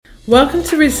Welcome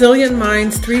to Resilient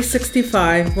Minds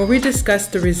 365, where we discuss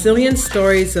the resilient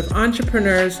stories of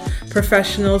entrepreneurs,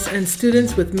 professionals, and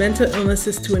students with mental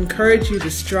illnesses to encourage you to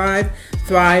strive,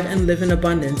 thrive, and live in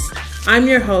abundance. I'm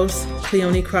your host,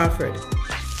 Cleone Crawford.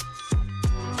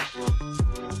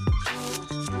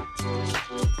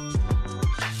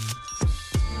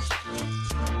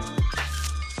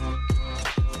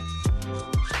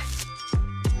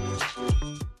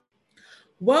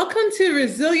 Welcome to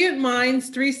Resilient Minds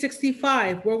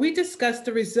 365, where we discuss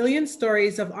the resilient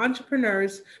stories of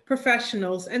entrepreneurs,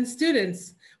 professionals, and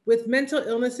students with mental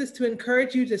illnesses to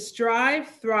encourage you to strive,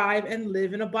 thrive, and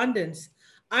live in abundance.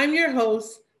 I'm your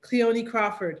host, Cleone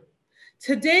Crawford.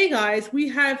 Today, guys, we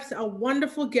have a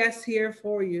wonderful guest here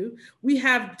for you. We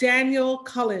have Daniel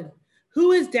Cullen.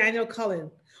 Who is Daniel Cullen?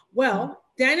 Well,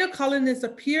 Daniel Cullen is a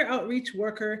peer outreach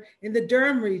worker in the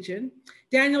Durham region.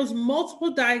 Daniel's multiple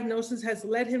diagnosis has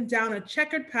led him down a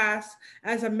checkered path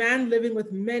as a man living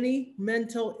with many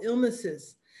mental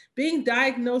illnesses. Being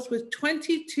diagnosed with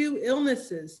 22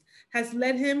 illnesses has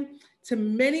led him to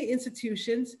many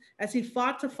institutions as he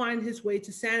fought to find his way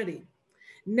to sanity.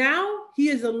 Now he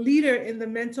is a leader in the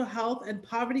mental health and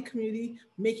poverty community,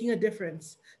 making a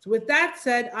difference. So with that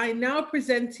said, I now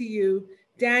present to you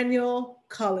Daniel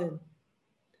Cullen.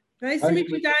 Nice to meet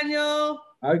you, Daniel.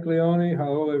 Hi, Cleone.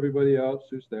 Hello, everybody else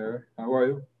who's there. How are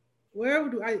you?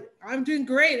 I'm doing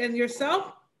great. And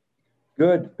yourself?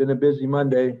 Good. Been a busy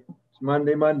Monday. It's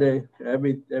Monday.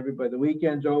 Everybody, the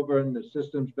weekend's over and the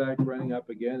system's back running up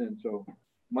again. And so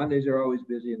Mondays are always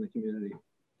busy in the community.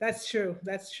 That's true.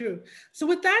 So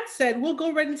with that said, we'll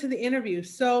go right into the interview.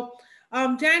 So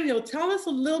Daniel, tell us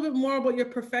a little bit more about your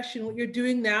profession, what you're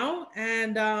doing now,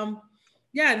 and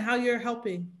and how you're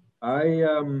helping.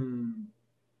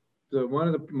 One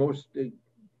of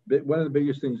the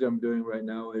biggest things I'm doing right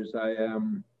now is I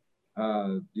am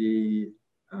the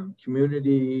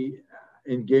community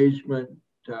engagement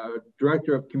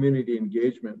director of community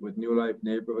engagement with New Life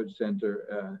Neighborhood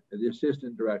Center, the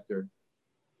assistant director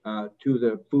to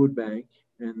the food bank,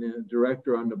 and the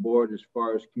director on the board as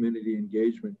far as community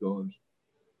engagement goes.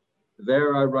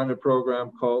 There, I run a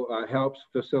program called helps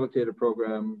facilitate a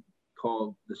program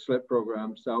called the SLIP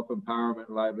program, Self-Empowerment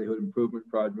Livelihood Improvement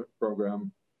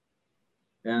Program.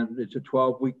 And it's a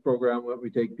 12-week program that we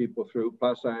take people through.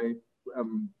 Plus, I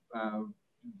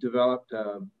developed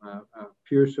a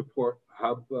peer support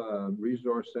hub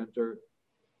resource center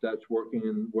that's working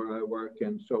in where I work.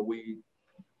 And so we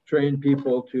train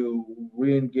people to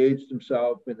re-engage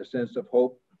themselves in a sense of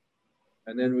hope.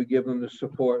 And then we give them the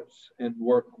supports and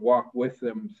walk with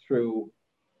them through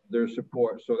their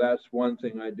support. So that's one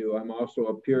thing I do. I'm also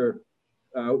a peer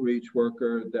outreach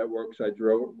worker that work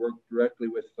directly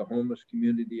with the homeless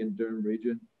community in Durham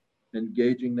region,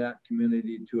 engaging that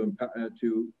community to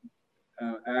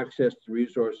access the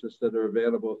resources that are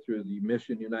available through the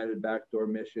Mission United Backdoor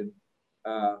Mission,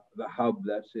 the hub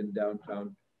that's in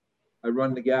downtown. I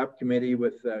run the GAP committee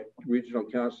with Regional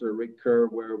Councillor Rick Kerr,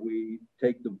 where we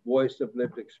take the voice of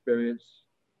lived experience,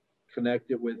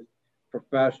 connect it with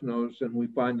professionals, and we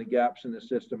find the gaps in the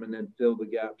system and then fill the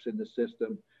gaps in the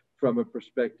system from a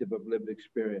perspective of lived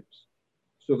experience.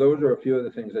 So those are a few of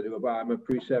the things I do. I'm a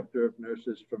preceptor of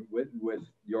nurses with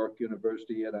York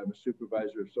University, and I'm a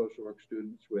supervisor of social work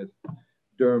students with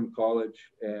Durham College,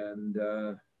 and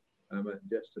I'm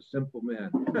just a simple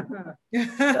man.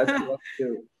 That's what I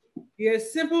do. You're a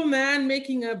simple man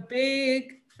making a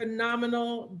big,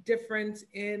 phenomenal difference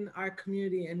in our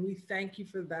community, and we thank you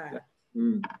for that.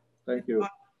 Thank you.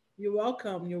 You're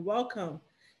welcome.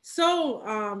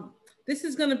 So this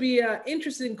is going to be an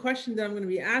interesting question that I'm going to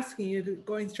be asking you,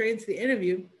 going straight into the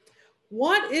interview.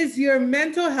 What is your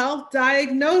mental health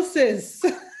diagnosis?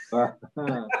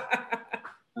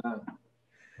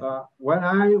 When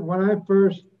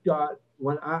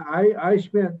I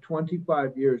spent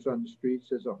 25 years on the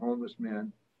streets as a homeless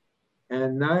man,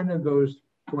 and 9 of those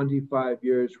 25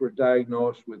 years were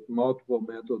diagnosed with multiple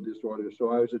mental disorders.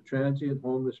 So I was a transient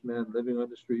homeless man living on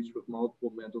the streets with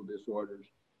multiple mental disorders.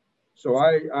 So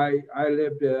I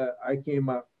came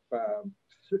up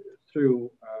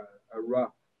through a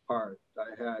rough part.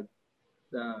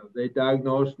 They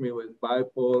diagnosed me with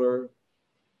bipolar,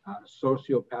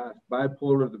 sociopath,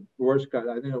 bipolar, the worst kind.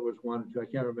 I think it was 1 or 2. I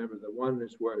can't remember. The one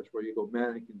is where you go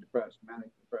manic and depressed.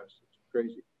 It's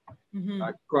crazy. Mm-hmm.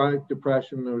 Chronic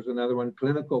depression, there was another one,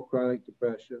 clinical chronic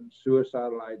depression,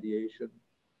 suicidal ideation,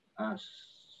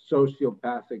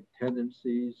 sociopathic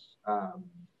tendencies.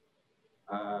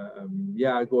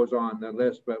 It goes on the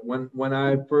list. But when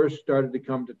I first started to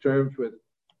come to terms with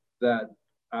that,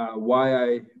 why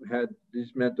I had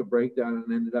this mental breakdown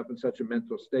and ended up in such a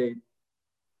mental state,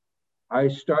 I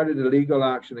started a legal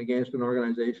action against an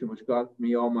organization which got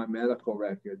me all my medical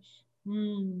records.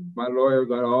 My lawyer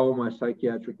got all my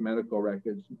psychiatric medical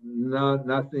records.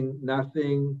 Nothing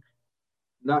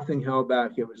held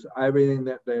back. It was everything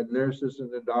that the nurses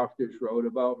and the doctors wrote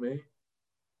about me.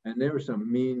 And there were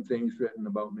some mean things written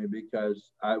about me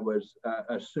because I was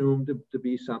assumed to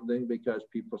be something because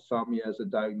people saw me as a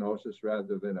diagnosis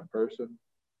rather than a person.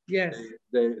 Yes.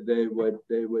 They would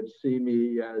see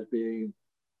me as being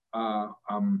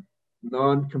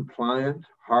non-compliant,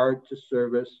 hard to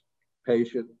service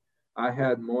patient. I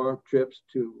had more trips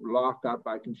to lock up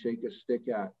I can shake a stick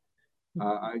at.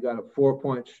 I got a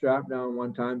 4-point strap down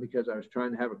one time because I was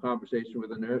trying to have a conversation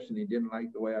with a nurse and he didn't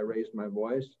like the way I raised my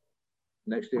voice.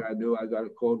 Next thing I knew, I got a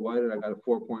cold white and I got a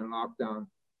 4-point lockdown.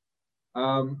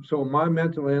 So my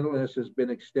mental illness has been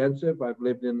extensive. I've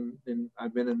been in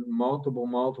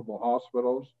multiple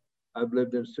hospitals. I've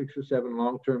lived in 6 or 7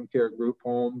 long-term care group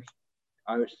homes.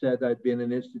 I said I'd been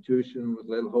in an institution with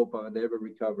little hope I would ever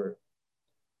recover.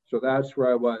 So that's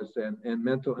where I was, and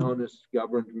mental illness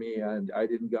governed me, and I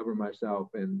didn't govern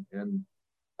myself, and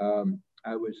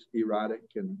I was erratic,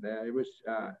 and I was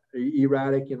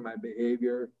erratic in my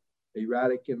behavior,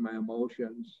 erratic in my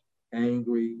emotions,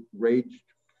 angry,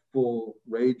 rageful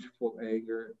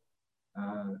anger,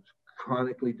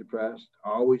 chronically depressed,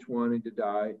 always wanting to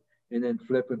die, and then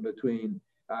flipping between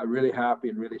really happy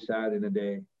and really sad in a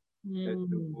day.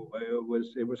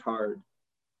 It was hard.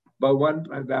 But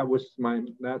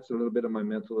that's a little bit of my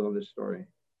mental illness story.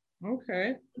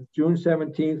 Okay. June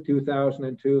 17th,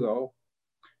 2002, though,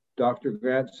 Dr.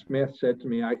 Grant Smith said to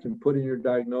me, I can put in your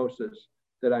diagnosis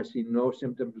that I see no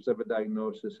symptoms of a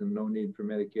diagnosis and no need for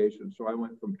medication. So I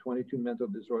went from 22 mental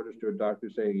disorders to a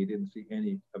doctor saying he didn't see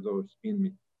any of those in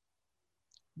me.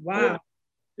 Wow.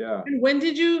 Yeah. And when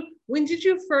did you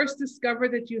first discover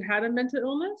that you had a mental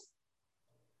illness?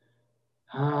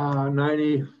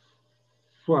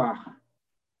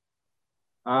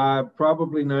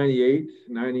 Probably 98,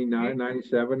 99,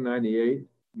 97, 98,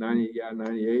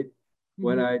 98.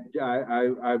 When I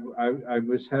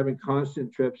was having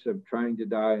constant trips of trying to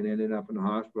die and ending up in the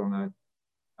hospital, and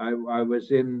I was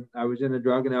in a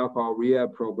drug and alcohol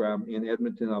rehab program in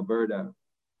Edmonton, Alberta,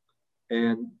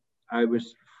 and I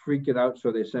was freaking out,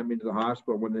 so they sent me to the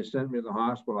hospital. When they sent me to the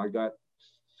hospital, I got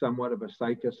somewhat of a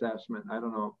psych assessment. I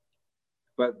don't know,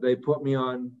 but they put me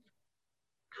on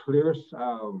I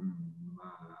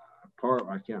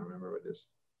can't remember what it is.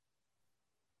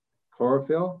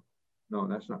 Chlorophyll? No,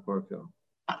 that's not chlorophyll.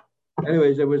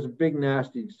 Anyways, it was a big,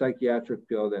 nasty psychiatric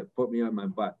pill that put me on my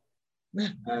butt.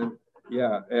 And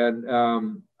yeah, and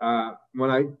when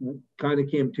I kind of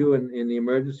came to in the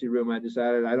emergency room, I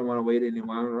decided I don't want to wait any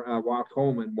longer. I walked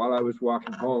home, and while I was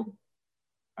walking home,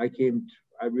 I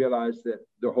realized that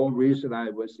the whole reason I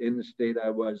was in the state I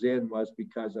was in was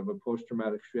because of a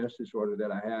post-traumatic stress disorder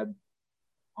that I had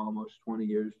almost 20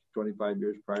 years, 25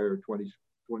 years prior,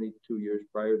 22 years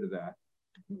prior to that.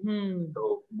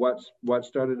 So what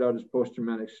started out as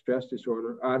post-traumatic stress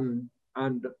disorder,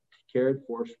 uncared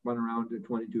for, spun around to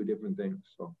 22 different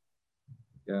things. So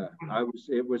yeah,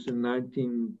 it was in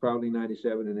probably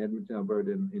 97 in Edmonton,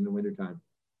 Alberta in the wintertime.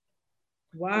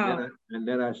 Wow. And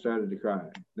then I started to cry.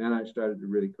 Then I started to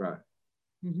really cry.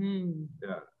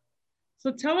 Yeah.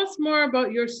 So tell us more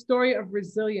about your story of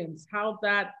resilience, how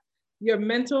that your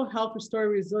mental health restored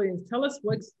resilience. Tell us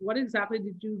what exactly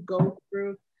did you go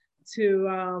through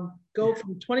to go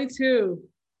from 22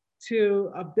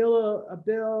 to a bill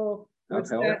what's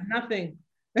that? Nothing.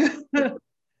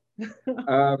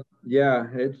 Yeah,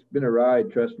 it's been a ride,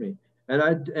 trust me.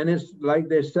 And it's like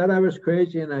they said I was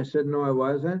crazy, and I said no, I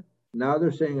wasn't. Now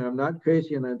they're saying I'm not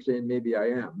crazy, and I'm saying maybe I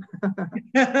am.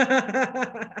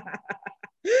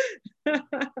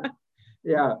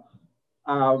 Yeah.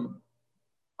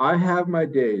 I have my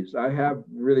days. I have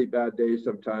really bad days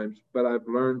sometimes, but I've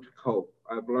learned to cope.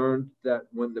 I've learned that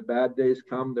when the bad days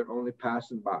come, they're only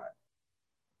passing by.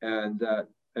 And that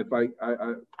if I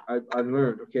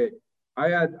learned, okay, I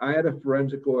had a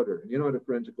forensic order. You know what a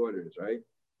forensic order is, right?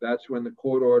 That's when the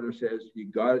court order says you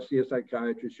got to see a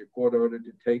psychiatrist, your court order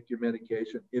to take your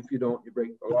medication. If you don't, you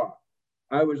break the law.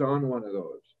 I was on one of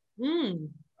those.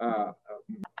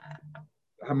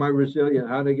 Am I resilient?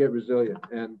 How to get resilient?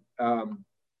 And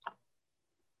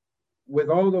with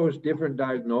all those different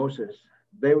diagnoses,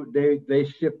 they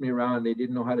shipped me around. They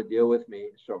didn't know how to deal with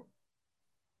me. So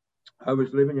I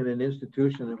was living in an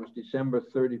institution. It was December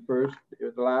 31st,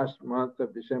 the last month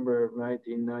of December of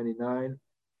 1999.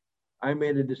 I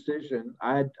made a decision.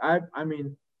 I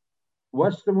mean,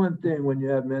 what's the one thing when you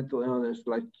have mental illness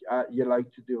like you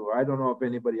like to do? I don't know if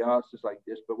anybody else is like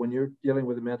this, but when you're dealing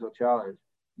with a mental challenge,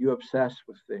 you obsess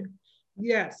with things.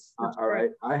 Yes. All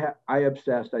right. I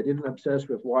obsessed. I didn't obsess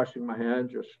with washing my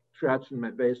hands or scratching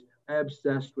my face. I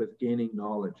obsessed with gaining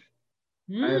knowledge.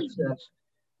 I obsessed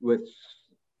with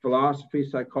philosophy,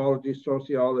 psychology,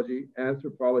 sociology,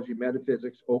 anthropology,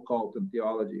 metaphysics, occult, and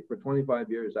theology. For 25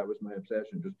 years, that was my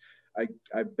obsession. Just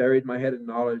I buried my head in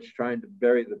knowledge, trying to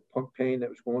bury the pain that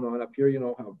was going on up here. You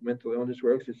know how mental illness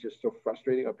works. It's just so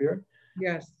frustrating up here.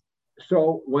 Yes.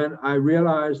 So when I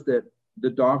realized that the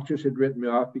doctors had written me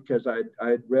off because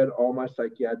I'd read all my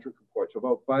psychiatric reports,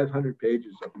 about 500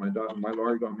 pages of my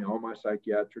lawyer got me all my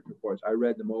psychiatric reports. I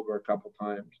read them over a couple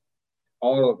times,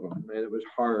 all of them, and it was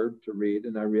hard to read.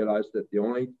 And I realized that the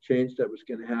only change that was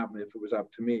going to happen if it was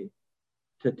up to me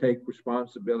to take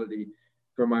responsibility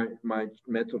for my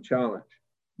mental challenge.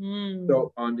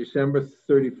 So on December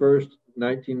 31st,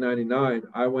 1999,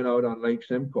 I went out on Lake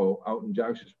Simcoe out in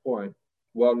Jackson's Point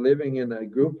while living in a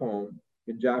group home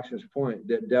in Jackson's Point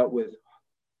that dealt with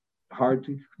hard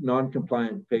to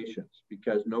non-compliant patients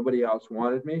because nobody else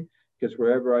wanted me, because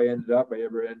wherever I ended up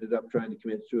trying to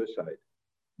commit suicide.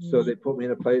 So they put me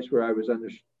in a place where I was under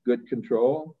good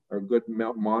control or good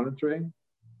monitoring,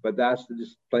 but that's the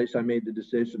place I made the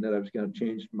decision that I was going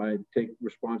to take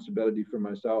responsibility for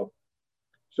myself.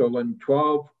 So when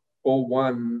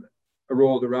 12/01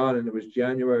 rolled around and it was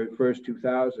January 1st,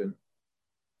 2000,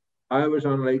 I was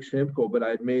on Lake Simcoe, but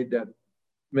I'd made that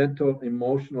mental,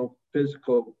 emotional,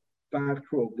 physical,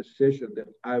 factual decision that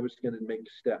I was going to make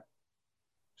a step.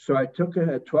 So I took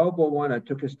at 12/01, I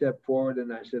took a step forward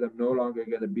and I said, I'm no longer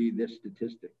going to be this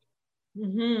statistic.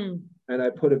 And I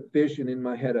put a vision in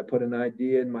my head. I put an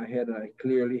idea in my head and I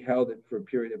clearly held it for a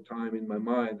period of time in my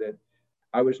mind that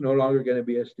I was no longer going to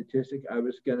be a statistic. I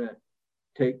was going to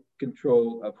take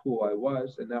control of who I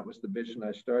was. And that was the vision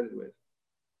I started with.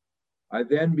 I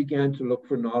then began to look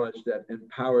for knowledge that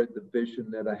empowered the vision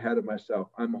that I had of myself.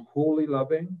 I'm wholly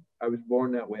loving. I was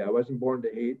born that way. I wasn't born to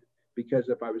hate, because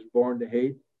if I was born to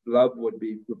hate, love would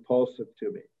be repulsive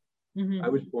to me. I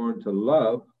was born to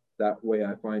love. That way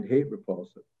I find hate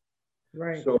repulsive.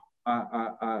 Right. So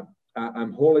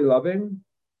I'm wholly loving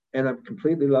and I'm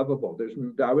completely lovable.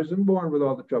 I wasn't born with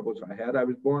all the troubles I had. I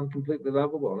was born completely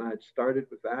lovable, and I had started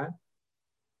with that.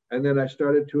 And then I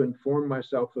started to inform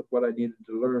myself of what I needed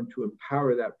to learn to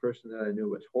empower that person that I knew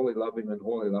was wholly loving and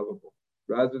wholly lovable.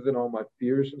 Rather than all my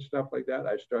fears and stuff like that,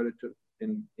 I started to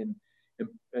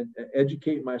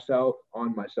educate myself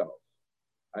on myself.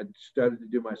 I started to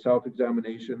do my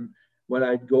self-examination. When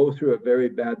I'd go through a very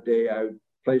bad day, I would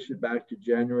place it back to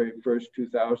January 1st,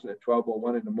 2000 at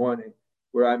 12:01 in the morning,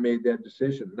 where I made that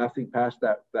decision. Nothing past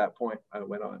that point I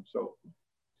went on. So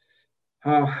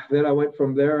then I went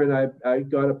from there and I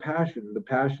got a passion. The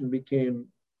passion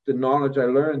became the knowledge I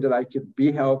learned that I could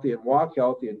be healthy and walk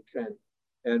healthy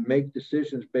and make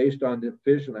decisions based on the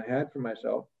vision I had for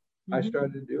myself. I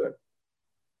started to do it.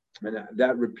 And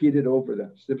that repeated over,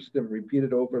 that system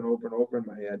repeated over and over and over in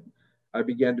my head. I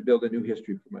began to build a new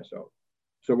history for myself.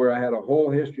 So where I had a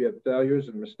whole history of failures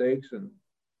and mistakes, and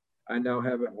I now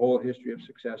have a whole history of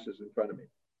successes in front of me.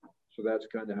 So that's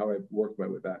kind of how I worked my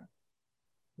way back.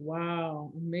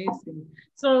 Wow, amazing.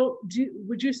 So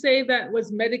would you say that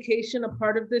was medication a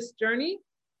part of this journey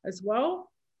as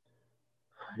well?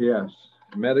 Yes,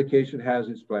 medication has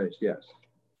its place. Yes,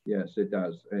 it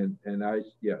does.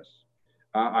 Yes.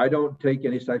 I don't take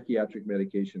any psychiatric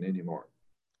medication anymore.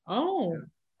 Oh.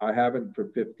 I haven't for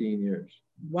 15 years.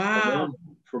 Wow.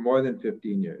 For more than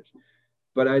 15 years.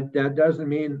 But that doesn't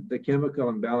mean the chemical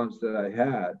imbalance that I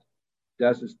had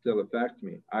doesn't still affect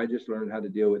me. I just learned how to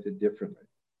deal with it differently.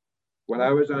 When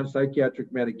I was on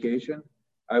psychiatric medication,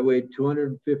 I weighed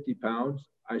 250 pounds.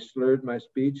 I slurred my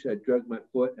speech, I drugged my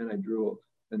foot, and I drooled.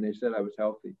 And they said I was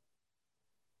healthy.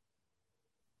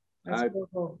 That's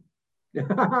cool.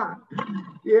 Yeah.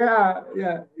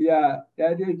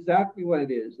 That's exactly what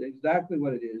it is. Exactly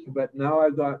what it is. But now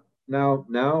I've got, now,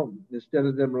 instead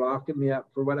of them locking me up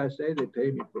for what I say, they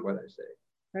pay me for what I say.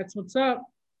 That's what's up.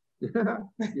 Yeah.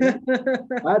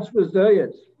 That's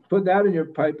resilience. Put that in your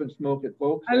pipe and smoke it,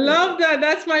 folks. I love that.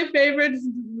 That's my favorite.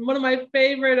 One of my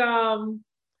favorite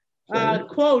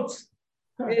quotes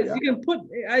is you can put,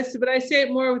 but I say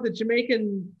it more with a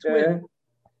Jamaican twist. Yeah.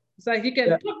 It's like you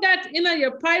can put that in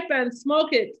your pipe and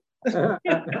smoke it.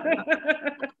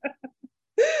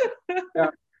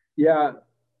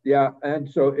 Yeah. And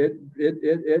so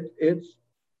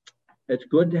it's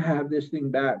good to have this thing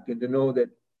back and to know that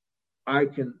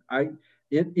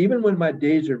even when my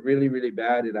days are really, really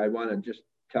bad and I want to just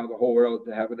tell the whole world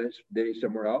to have a nice day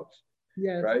somewhere else.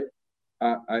 Yes. Right.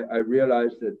 I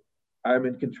realize that I'm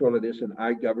in control of this and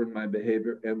I govern my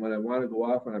behavior. And when I want to go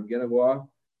off and I'm going to go off,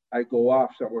 I go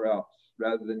off somewhere else.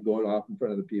 rather than going off in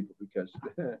front of the people because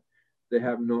they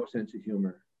have no sense of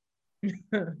humor.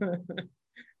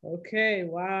 Okay,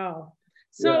 wow.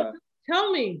 So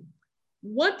tell me,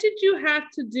 what did you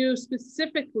have to do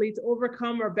specifically to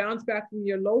overcome or bounce back from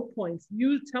your low points?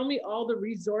 You tell me all the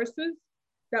resources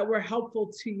that were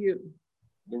helpful to you.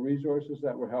 The resources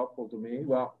that were helpful to me?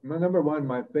 Well, number one,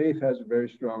 my faith has a very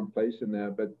strong place in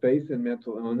that, but faith in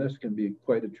mental illness can be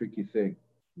quite a tricky thing.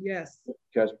 Yes.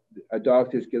 Because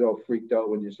doctors get all freaked out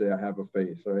when you say, I have a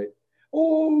faith, right?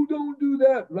 Oh, don't do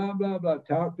that, blah, blah, blah.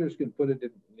 Doctors can put it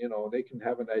in, you know, they can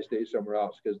have a nice day somewhere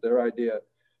else because their idea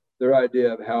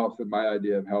of health and my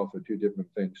idea of health are two different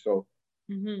things. So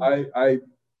I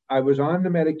was on the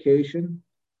medication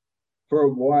for a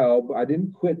while, but I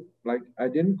didn't quit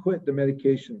the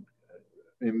medication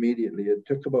immediately. It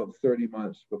took about 30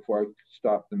 months before I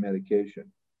stopped the medication.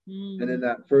 And in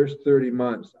that first 30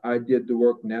 months, I did the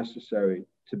work necessary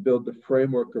to build the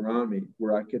framework around me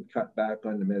where I could cut back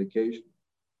on the medication.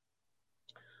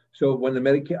 So when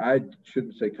I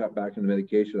shouldn't say cut back on the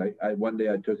medication. One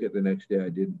day I took it, the next day I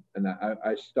didn't. And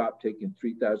I stopped taking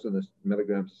 3,000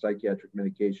 milligrams of psychiatric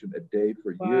medication a day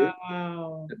for years.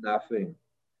 Wow. And nothing.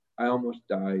 I almost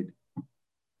died.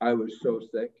 I was so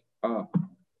sick.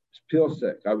 Pill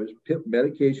sick. I was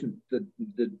medication.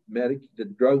 The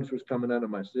drugs was coming out of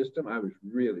my system. I was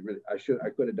really. I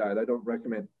could have died. I don't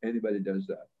recommend anybody does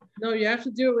that. No, you have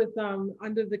to do it with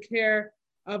under the care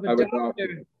of a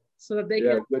doctor, so that they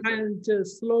can kind of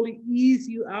slowly ease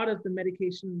you out of the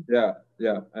medication. Yeah.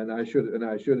 And I should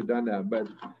have done that. But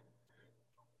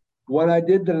when I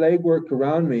did the legwork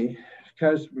around me,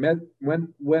 because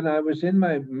when I was in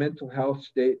my mental health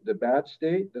state, the bad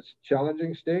state, the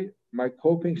challenging state, my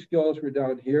coping skills were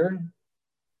down here,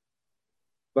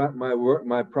 but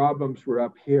my problems were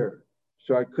up here.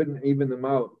 So I couldn't even them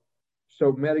out.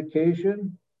 So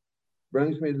medication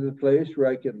brings me to the place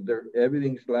where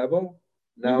everything's level.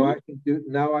 Now I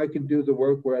can do the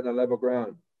work where I'm on a level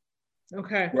ground.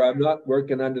 Okay. Where I'm not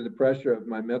working under the pressure of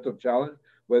my mental challenge,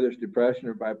 whether it's depression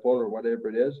or bipolar or whatever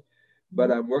it is. But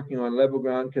I'm working on level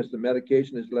ground because the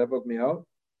medication has leveled me out.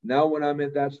 Now, when I'm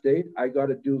in that state, I got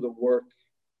to do the work.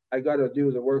 I got to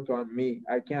do the work on me.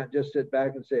 I can't just sit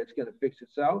back and say it's going to fix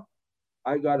itself.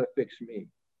 I got to fix me.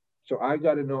 So I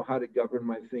got to know how to govern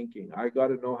my thinking. I got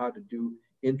to know how to do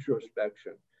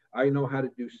introspection. I know how to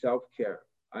do self-care.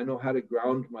 I know how to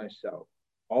ground myself.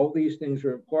 All these things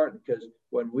are important because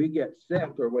when we get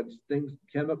sick or when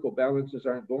chemical balances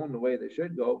aren't going the way they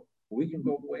should go, we can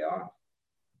go way off.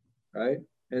 Right?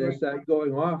 And it's that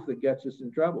going off that gets us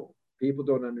in trouble. People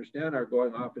don't understand our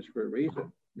going off is for a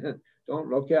reason. Don't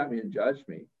look at me and judge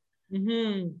me.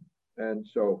 And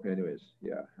so anyways,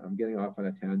 I'm getting off on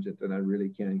a tangent, and I really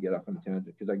can get off on a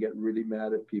tangent because I get really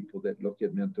mad at people that look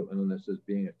at mental illness as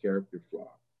being a character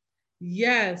flaw.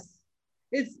 Yes.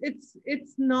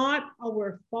 It's not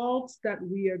our fault that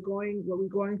what we're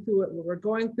going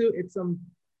through. It's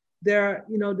there,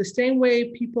 the same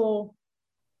way people.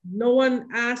 No one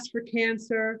asked for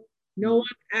cancer. No one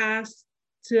asked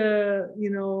to,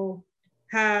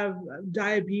 have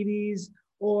diabetes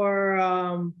or,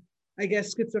 I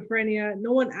guess, schizophrenia.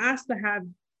 No one asked to have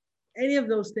any of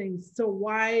those things. So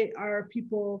why are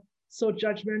people so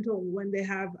judgmental when they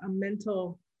have a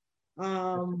mental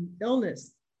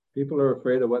illness? People are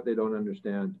afraid of what they don't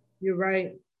understand. You're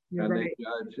right. They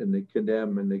judge and they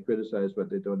condemn and they criticize what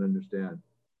they don't understand.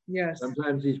 Yes.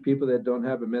 Sometimes these people that don't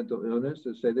have a mental illness,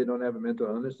 that say they don't have a mental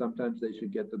illness, sometimes they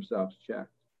should get themselves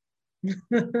checked.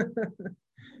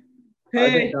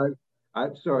 Hey.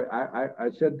 I'm sorry. I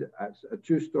said a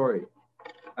true story.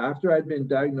 After I'd been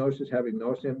diagnosed as having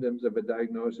no symptoms of a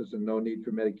diagnosis and no need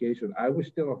for medication, I was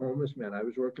still a homeless man. I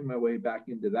was working my way back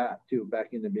into that too,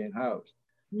 back into being housed.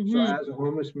 So as a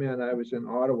homeless man, I was in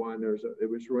Ottawa, and it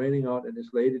was raining out, and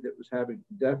this lady that was having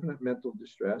definite mental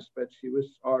distress, but she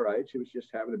was all right. She was just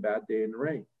having a bad day in the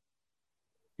rain.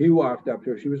 He walked up to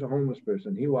her. She was a homeless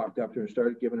person. He walked up to her and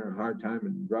started giving her a hard time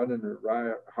and running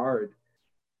her hard.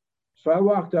 So I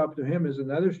walked up to him as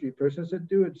another street person. I said,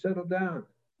 dude, settle down,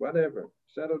 whatever,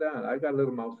 settle down. I got a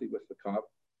little mouthy with the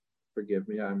cop. Forgive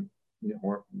me, I'm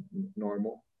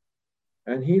normal.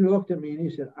 And he looked at me and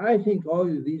he said, I think all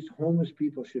of these homeless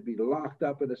people should be locked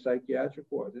up in a psychiatric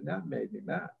ward. And that made me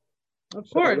mad. Of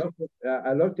course.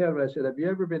 I looked at him and I said, have you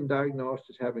ever been diagnosed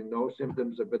as having no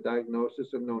symptoms of a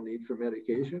diagnosis and no need for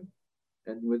medication?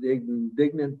 And with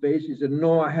indignant face, he said,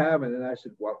 no, I haven't. And I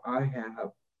said, well, I have.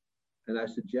 And I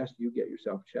suggest you get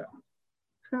yourself checked.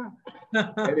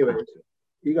 Anyways,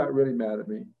 he got really mad at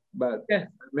me. But I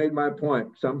made my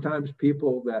point. Sometimes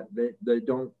people that they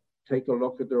don't take a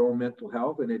look at their own mental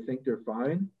health and they think they're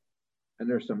fine, and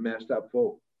there's some messed up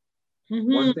folk.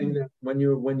 One thing that when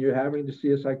you're having to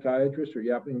see a psychiatrist, or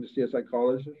you're having to see a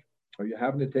psychologist, or you're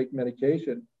having to take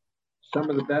medication, some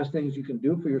of the best things you can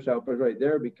do for yourself are right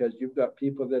there, because you've got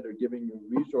people that are giving you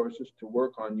resources to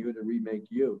work on you, to remake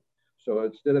you. So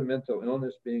instead of mental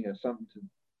illness being something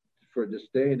for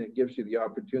disdain, it gives you the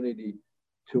opportunity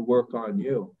to work on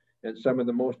you. And some of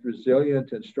the most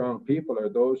resilient and strong people are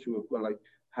those who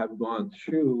have gone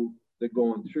through the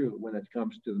going through when it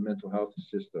comes to the mental health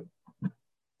system.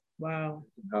 Wow.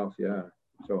 Health, yeah.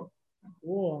 So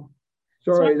cool.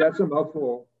 Sorry, that's a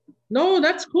mouthful. No,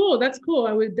 that's cool. That's cool.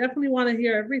 I would definitely want to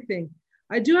hear everything.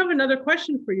 I do have another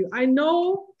question for you. I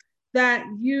know that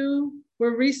you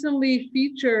were recently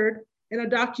featured in a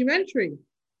documentary.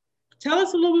 Tell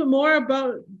us a little bit more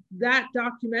about that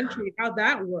documentary, how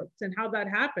that works and how that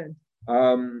happened.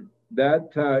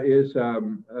 That is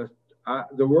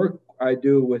the work I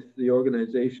do with the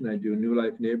organization I do, New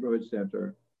Life Neighborhood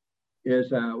Center,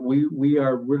 is we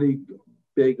are really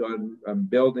big on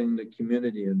building the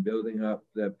community and building up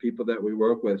the people that we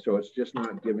work with. So it's just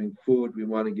not giving food. We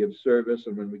want to give service.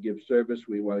 And when we give service,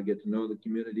 we want to get to know the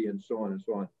community, and so on and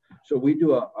so on. So we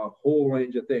do a whole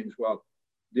range of things. Well,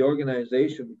 the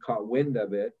organization caught wind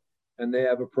of it, and they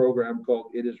have a program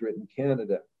called It Is Written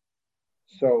Canada.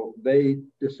 So they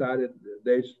decided,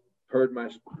 they heard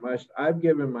I've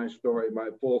given my story, my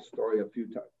full story a few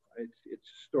times. It's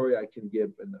a story I can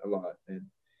give a lot. And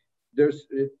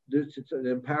it's an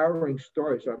empowering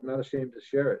story, so I'm not ashamed to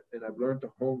share it. And I've learned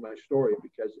to hone my story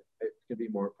because it can be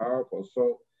more powerful.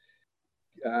 So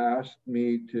asked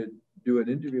me to do an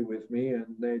interview with me,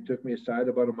 and they took me aside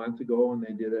about a month ago, and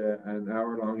they did an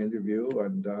hour-long interview.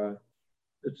 And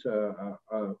it's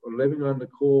living on the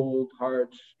cold,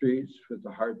 hard streets with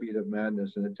the heartbeat of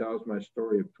madness, and it tells my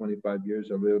story of 25 years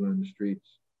of living on the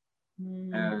streets.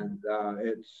 And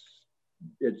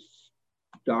it's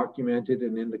documented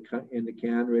and in the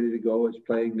can, ready to go. It's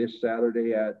playing this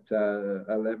Saturday at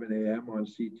 11 a.m. on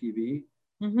CTV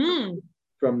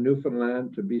from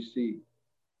Newfoundland to BC,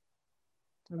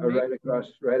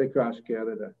 right across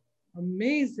Canada.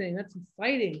 Amazing! That's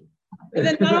exciting. And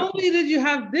then not only did you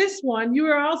have this one, you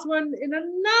were also in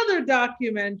another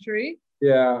documentary.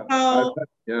 Yeah.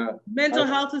 Mental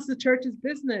health is the church's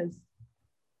business.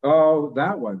 Oh,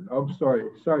 that one. Oh, sorry.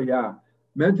 Yeah.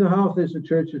 Mental Health is the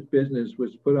Church's Business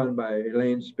was put on by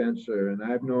Elaine Spencer, and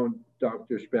I've known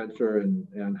Dr. Spencer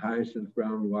and Hyacinth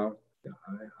Brown. Well,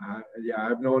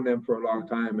 I've known them for a long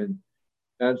time,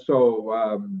 and so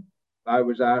I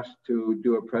was asked to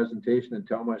do a presentation and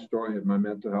tell my story of my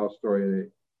mental health story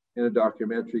in a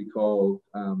documentary called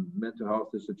Mental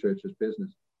Health is the Church's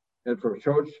Business. And for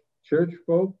church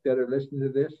folk that are listening to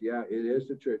this, yeah, it is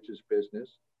the church's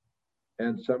business.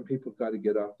 And some people got to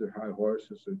get off their high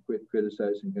horses and quit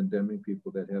criticizing and condemning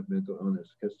people that have mental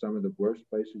illness, because some of the worst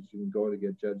places you can go to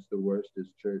get judged the worst is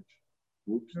church.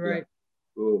 Oops. Right.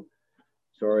 Yeah. Oh,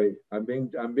 sorry. I'm being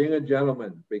a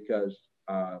gentleman because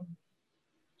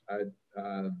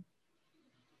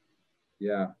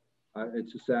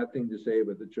it's a sad thing to say,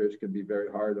 but the church can be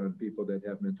very hard on people that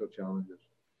have mental challenges.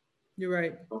 You're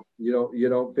right. You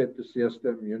don't fit the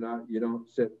system.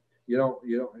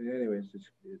 Anyways,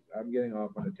 I'm getting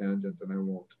off on a tangent, and I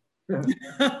won't.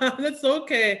 That's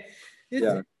okay.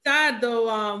 It's sad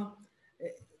though.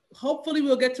 Hopefully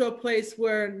we'll get to a place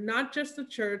where not just the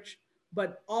church,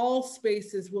 but all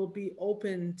spaces will be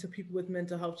open to people with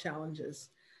mental health challenges.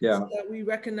 Yeah. So that we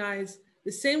recognize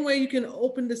the same way you can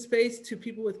open the space to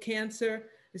people with cancer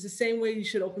is the same way you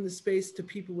should open the space to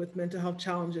people with mental health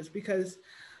challenges, because,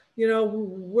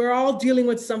 we're all dealing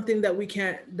with something that we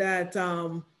can't, that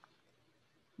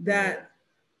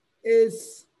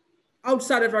is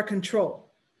outside of our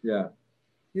control. Yeah.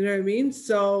 You know what I mean?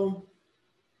 So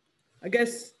I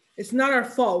guess it's not our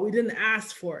fault. We didn't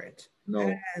ask for it.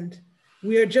 No. And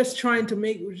we're just trying to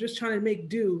make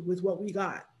do with what we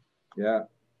got. Yeah.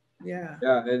 Yeah.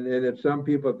 Yeah. And if some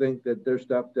people think that their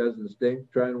stuff doesn't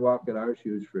stink, try and walk in our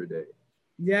shoes for a day.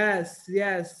 Yes.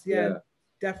 Yeah.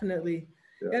 Definitely.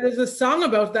 Yeah. There's a song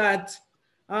about that.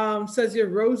 Says your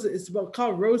roses, it's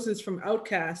called Roses from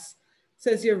Outkast.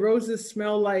 Says your roses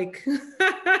smell like.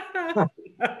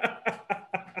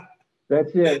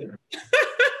 That's it.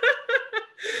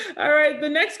 All right. The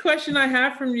next question I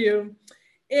have from you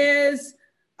is,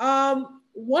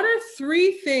 what are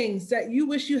 3 things that you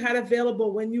wish you had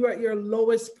available when you were at your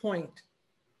lowest point?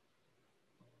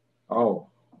 Oh,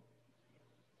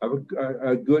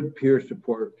 a good peer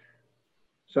support.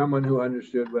 Someone who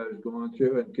understood what I was going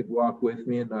through and could walk with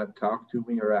me and not talk to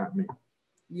me or at me.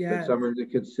 Yeah. But someone that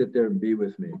could sit there and be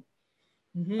with me.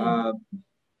 Mm-hmm.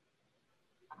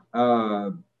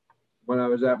 When I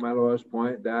was at my lowest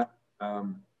point, that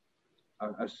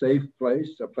a safe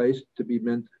place, a place to be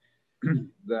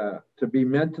to be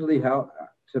mentally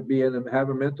have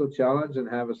a mental challenge and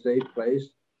have a safe place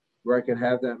where I can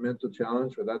have that mental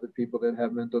challenge with other people that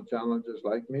have mental challenges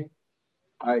like me,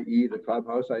 i.e. the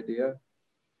clubhouse idea.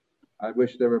 I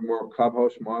wish there were more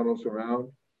clubhouse models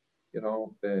around, you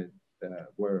know,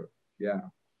 where, yeah.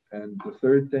 And the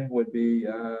third thing would be,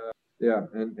 yeah,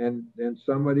 and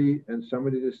somebody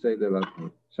to say they love me,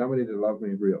 somebody to love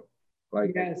me real,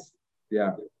 like, yes,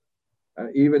 yeah.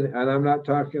 Even, and I'm not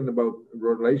talking about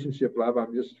relationship love.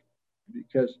 I'm just,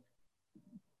 because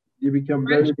you become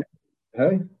very,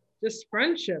 hey, just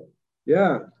friendship.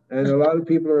 yeah. And a lot of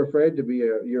people are afraid to be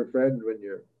your friend when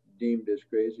you're deemed as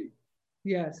crazy.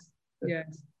 Yes,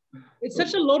 yes. It's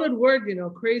such a loaded word, you know,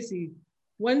 crazy.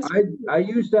 I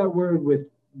use that word with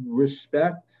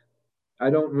respect. I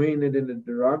don't mean it in a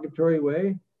derogatory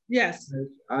way. Yes.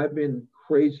 I've been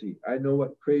crazy. I know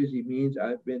what crazy means.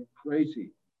 I've been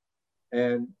crazy.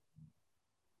 And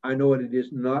I know what it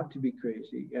is not to be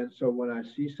crazy. And so when I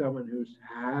see someone who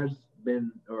has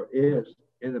been or is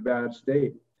in a bad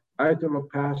state, I can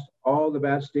look past all the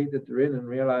bad state that they're in and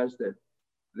realize that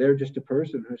they're just a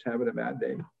person who's having a bad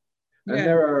day. And yeah.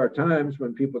 there are times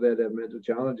when people that have mental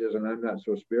challenges, and I'm not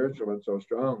so spiritual and so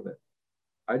strong, that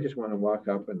I just want to walk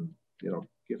up and, you know,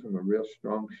 give them a real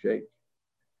strong shake.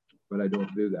 But I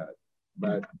don't do that.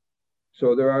 But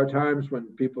so there are times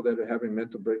when people that are having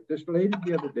mental break. This lady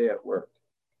the other day at work,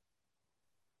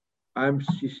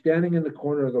 she's standing in the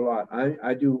corner of the lot.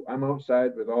 I'm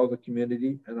outside with all the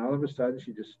community, and all of a sudden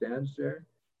she just stands there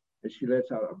and she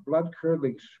lets out a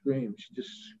blood-curdling scream. She just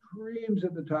screams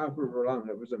at the top of her lung.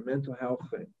 It was a mental health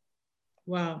thing.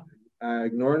 Wow. I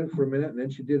ignored it for a minute, and then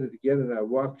she did it again, and I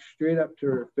walked straight up to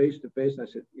her face to face, and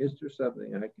I said, "Is there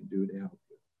something I can do to help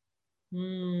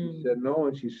you?" She said, "No,"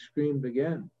 and she screamed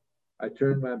again. I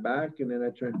turned my back, and then I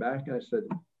turned back, and I said,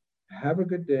 "Have a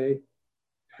good day.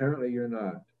 Apparently you're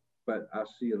not, but I'll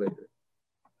see you later."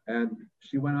 And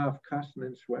she went off cussing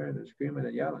and swearing and screaming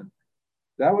and yelling.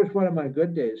 That was one of my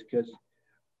good days, because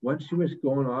once she was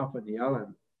going off and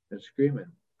yelling and screaming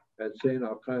and saying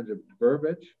all kinds of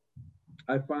verbiage,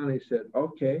 I finally said,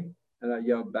 "Okay." And I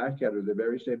yelled back at her the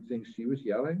very same things she was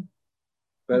yelling,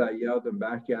 but I yelled them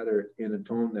back at her in a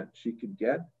tone that she could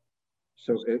get.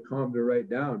 So it calmed her right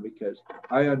down, because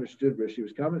I understood where she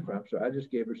was coming from. So I just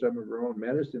gave her some of her own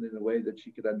medicine in a way that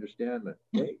she could understand that,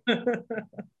 hey,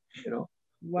 you know,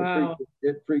 wow.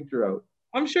 It freaked her out.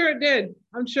 I'm sure it did.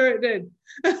 I'm sure it did.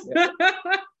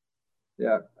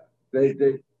 Yeah. They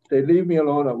leave me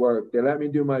alone at work. They let me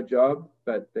do my job,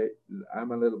 but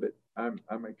I'm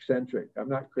eccentric. I'm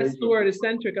not crazy. That's the word,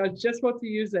 eccentric. I was just about to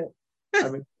use it.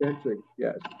 I'm eccentric,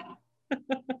 yes.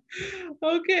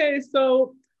 Okay,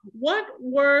 so what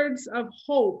words of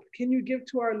hope can you give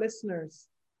to our listeners?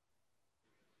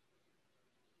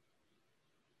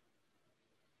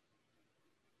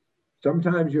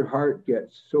 Sometimes your heart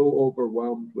gets so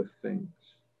overwhelmed with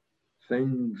things.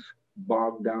 Things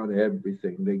bog down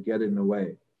everything. They get in the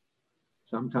way.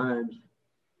 Sometimes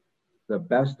the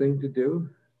best thing to do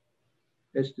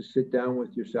is to sit down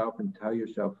with yourself and tell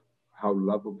yourself how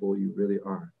lovable you really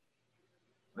are.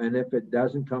 And if it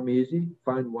doesn't come easy,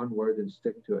 find one word and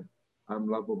stick to it. I'm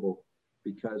lovable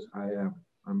because I am.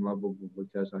 I'm lovable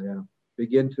because I am.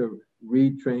 Begin to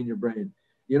retrain your brain.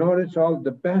 You know what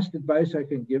the best advice I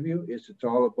can give you is it's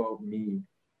all about me.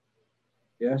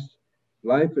 Yes,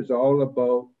 life is all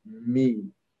about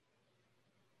me.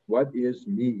 What is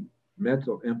me?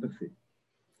 Mental empathy.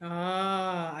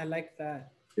 Ah, I like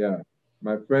that. Yeah,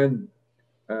 my friend,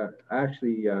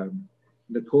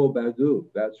 Nicole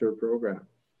Bagoo, that's her program.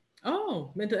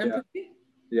 Oh, mental empathy?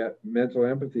 Yeah, mental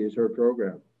empathy is her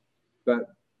program.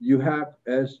 But you have,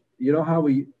 as you know,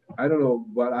 I don't know,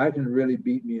 but I can really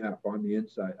beat me up on the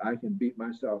inside. I can beat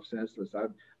myself senseless.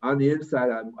 I'm on the inside,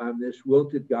 I'm this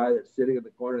wilted guy that's sitting in the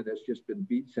corner that's just been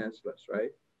beat senseless,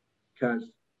 right?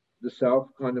 Because the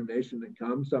self-condemnation that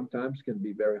comes sometimes can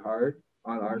be very hard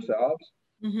on ourselves,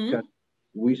 because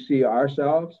we see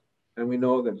ourselves and we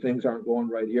know that things aren't going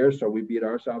right here, so we beat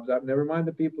ourselves up. Never mind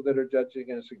the people that are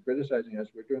judging us and criticizing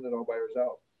us. We're doing it all by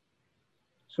ourselves.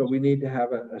 So we need to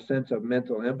have a sense of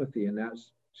mental empathy, and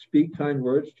that's speak kind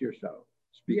words to yourself.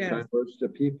 Speak kind words to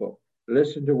people.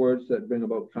 Listen to words that bring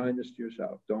about kindness to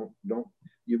yourself.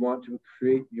 You want to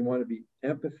be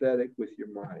empathetic with your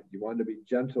mind. You want to be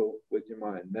gentle with your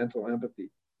mind. Mental empathy.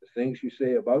 The things you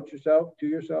say about yourself to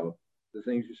yourself, the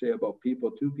things you say about people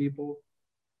to people,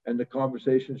 and the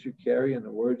conversations you carry and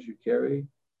the words you carry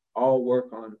all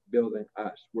work on building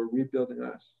us. We're rebuilding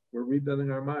us. We're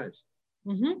rebuilding our minds.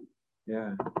 Mm-hmm.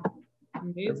 Yeah.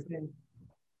 Amazing.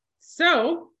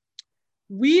 So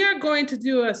we are going to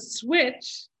do a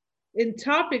switch in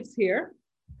topics here.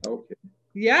 Okay.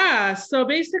 Yeah, so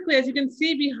basically, as you can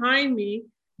see behind me,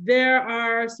 there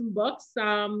are some books.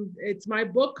 It's my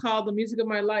book called The Music of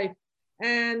My Life,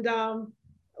 and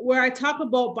where I talk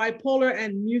about bipolar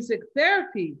and music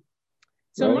therapy.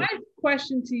 So Right. my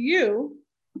question to you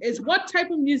is, what type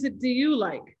of music do you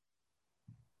like?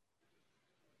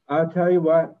 I'll tell you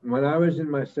what, when I was in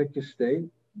my sickest state,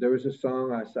 there was a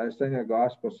song, I sang a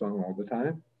gospel song all the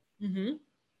time. Mm-hmm.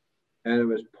 And it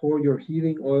was, pour your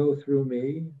healing oil through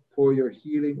me, pour your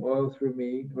healing oil through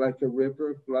me, like a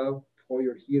river of love, pour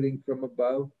your healing from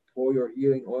above, pour your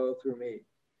healing oil through me.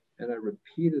 And I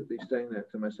repeatedly sang that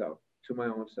to myself, to my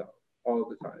own self, all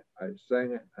the time. I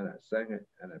sang it and I sang it,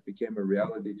 and it became a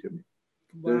reality to me.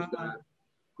 Wow. There's that.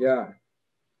 Yeah.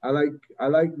 I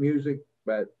like music,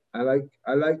 but I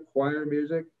like choir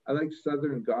music. I like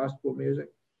Southern gospel music.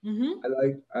 Mm-hmm.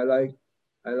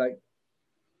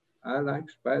 I like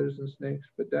spiders and snakes,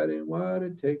 but that ain't what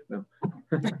it takes. No.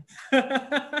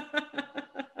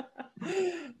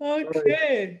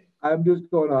 Okay. I'm just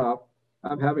going off.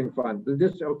 I'm having fun.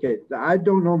 This okay. I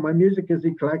don't know. My music is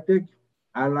eclectic.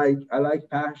 I like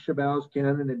Pachelbel's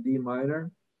canon in D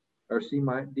minor or D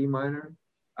minor.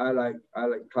 I like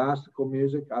classical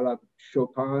music. I love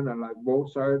Chopin. I like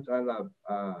Mozart. I love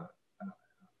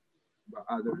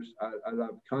others. I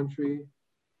love country.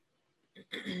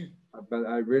 But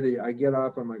I get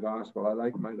off on my gospel. I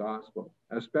like my gospel,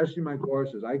 especially my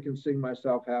choruses. I can sing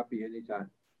myself happy anytime.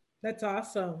 That's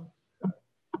awesome.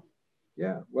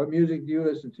 Yeah. What music do you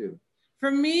listen to? For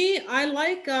me, I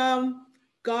like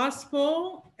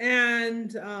gospel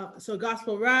and so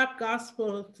gospel rap,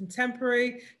 gospel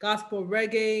contemporary, gospel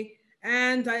reggae,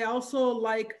 and I also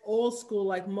like old school,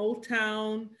 like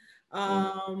Motown,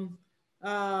 um,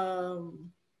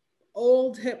 um,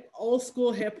 old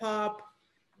school hip hop,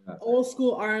 old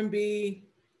school R&B.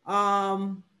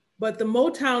 But the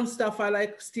Motown stuff, I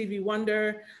like Stevie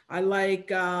Wonder. I like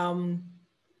the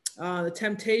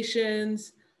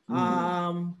Temptations.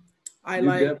 Um, I You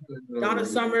like definitely know Donna your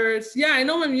music. Summers. Yeah, I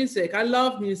know my music. I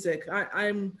love music.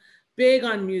 I'm big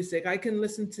on music. I can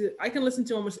listen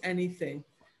to almost anything,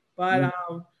 but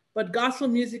but gospel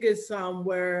music is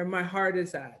where my heart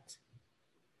is at.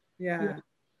 Yeah. Yeah.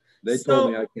 They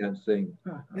told me So I can't sing.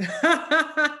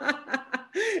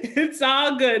 it's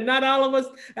all good. Not all of us,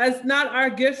 that's not our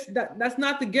gift. That's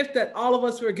not the gift that all of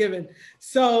us were given.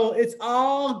 So it's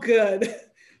all good.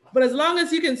 But as long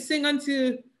as you can sing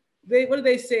unto, what do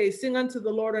they say? Sing unto the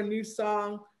Lord a new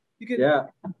song. You can Yeah.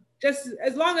 just,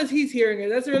 as long as he's hearing it. It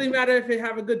doesn't really matter if you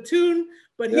have a good tune,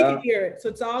 but he can Yeah. hear it. So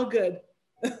it's all good.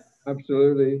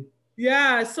 Absolutely.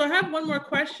 Yeah, so I have one more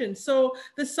question. So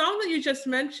the song that you just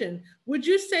mentioned, would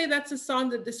you say that's a song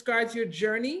that describes your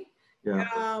journey? Yeah.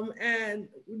 And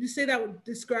would you say that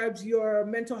describes your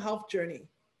mental health journey?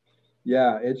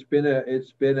 Yeah.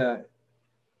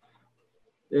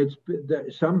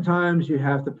 Sometimes you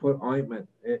have to put ointment.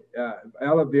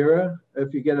 Aloe vera,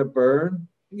 if you get a burn,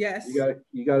 Yes.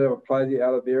 you got to apply the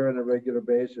aloe vera on a regular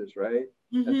basis, right?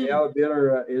 And the Mm-hmm. aloe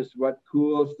vera is what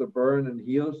cools the burn and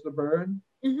heals the burn.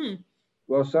 Mm-hmm.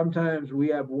 Well, sometimes we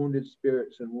have wounded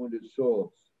spirits and wounded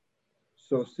souls.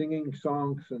 So singing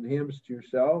songs and hymns to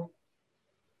yourself,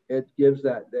 it gives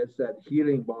that's that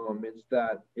healing balm. It's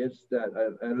that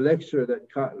elixir that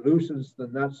loosens the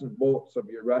nuts and bolts of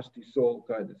your rusty soul,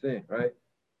 kind of thing, right?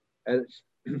 And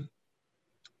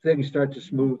things start to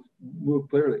move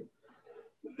clearly.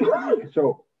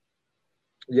 So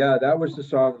yeah, that was the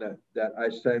song that I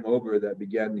sang over that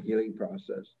began the healing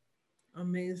process.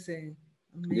 Amazing.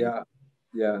 Amazing. Yeah,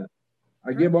 yeah.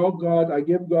 I give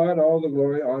God all the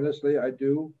glory. Honestly, I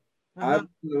do. I've Uh-huh. done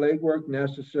the legwork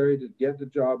necessary to get the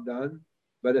job done.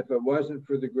 But if it wasn't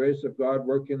for the grace of God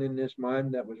working in this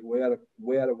mind that was way out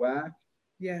of whack,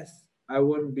 Yes. I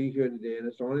wouldn't be here today. And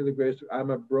it's only the grace. I'm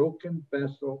a broken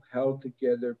vessel held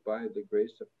together by the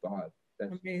grace of God.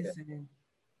 That's it. Amazing.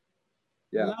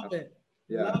 Yeah, Love it.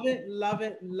 yeah. Love it. Love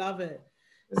it. Love it.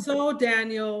 Yeah. So,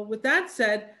 Daniel, with that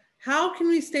said, how can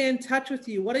we stay in touch with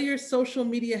you? What are your social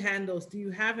media handles? Do you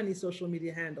have any social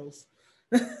media handles?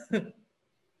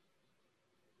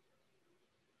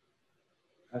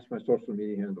 That's my social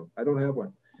media handle. I don't have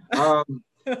one.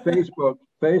 Facebook.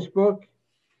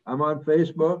 I'm on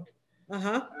Facebook,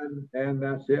 Uh-huh. and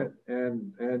that's it.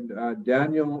 And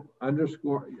Daniel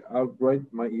underscore. I'll write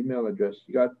my email address.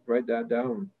 You got to write that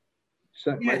down.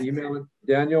 Sent my Yes. email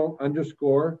Daniel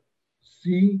underscore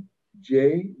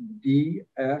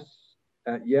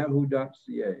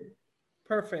CJDS@yahoo.ca.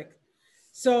 Perfect.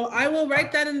 So I will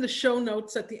write that in the show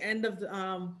notes at the end of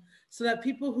so that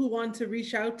people who want to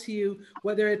reach out to you,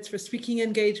 whether it's for speaking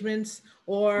engagements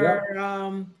or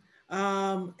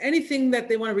anything that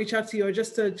they want to reach out to you, or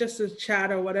just to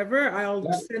chat or whatever,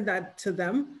 I'll send that to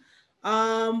them.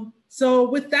 So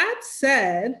with that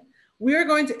said, we are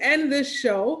going to end this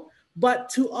show. But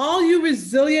to all you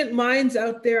resilient minds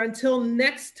out there, until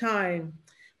next time,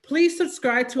 please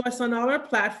subscribe to us on all our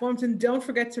platforms, and don't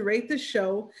forget to rate the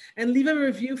show and leave a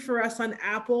review for us on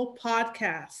Apple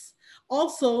Podcasts.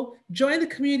 Also, join the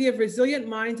community of resilient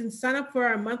minds and sign up for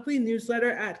our monthly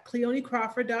newsletter at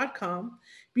cleonecrawford.com.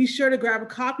 Be sure to grab a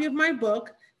copy of my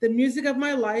book, The Music of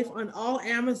My Life, on all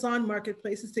Amazon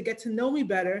marketplaces to get to know me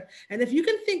better. And if you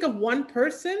can think of one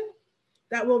person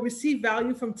that will receive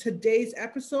value from today's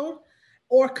episode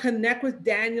or connect with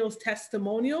Daniel's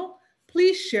testimonial,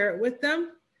 please share it with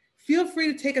them. Feel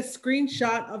free to take a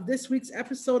screenshot of this week's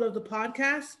episode of the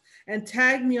podcast and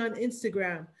tag me on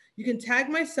Instagram. You can tag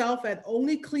myself at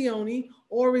Only Cleone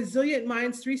or Resilient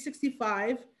Minds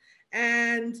 365.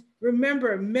 And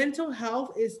remember, mental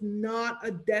health is not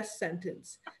a death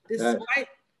sentence.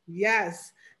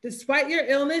 Despite your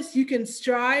illness, you can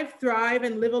strive, thrive,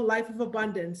 and live a life of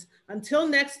abundance. Until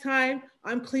next time,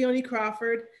 I'm Cleone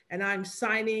Crawford, and I'm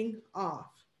signing off.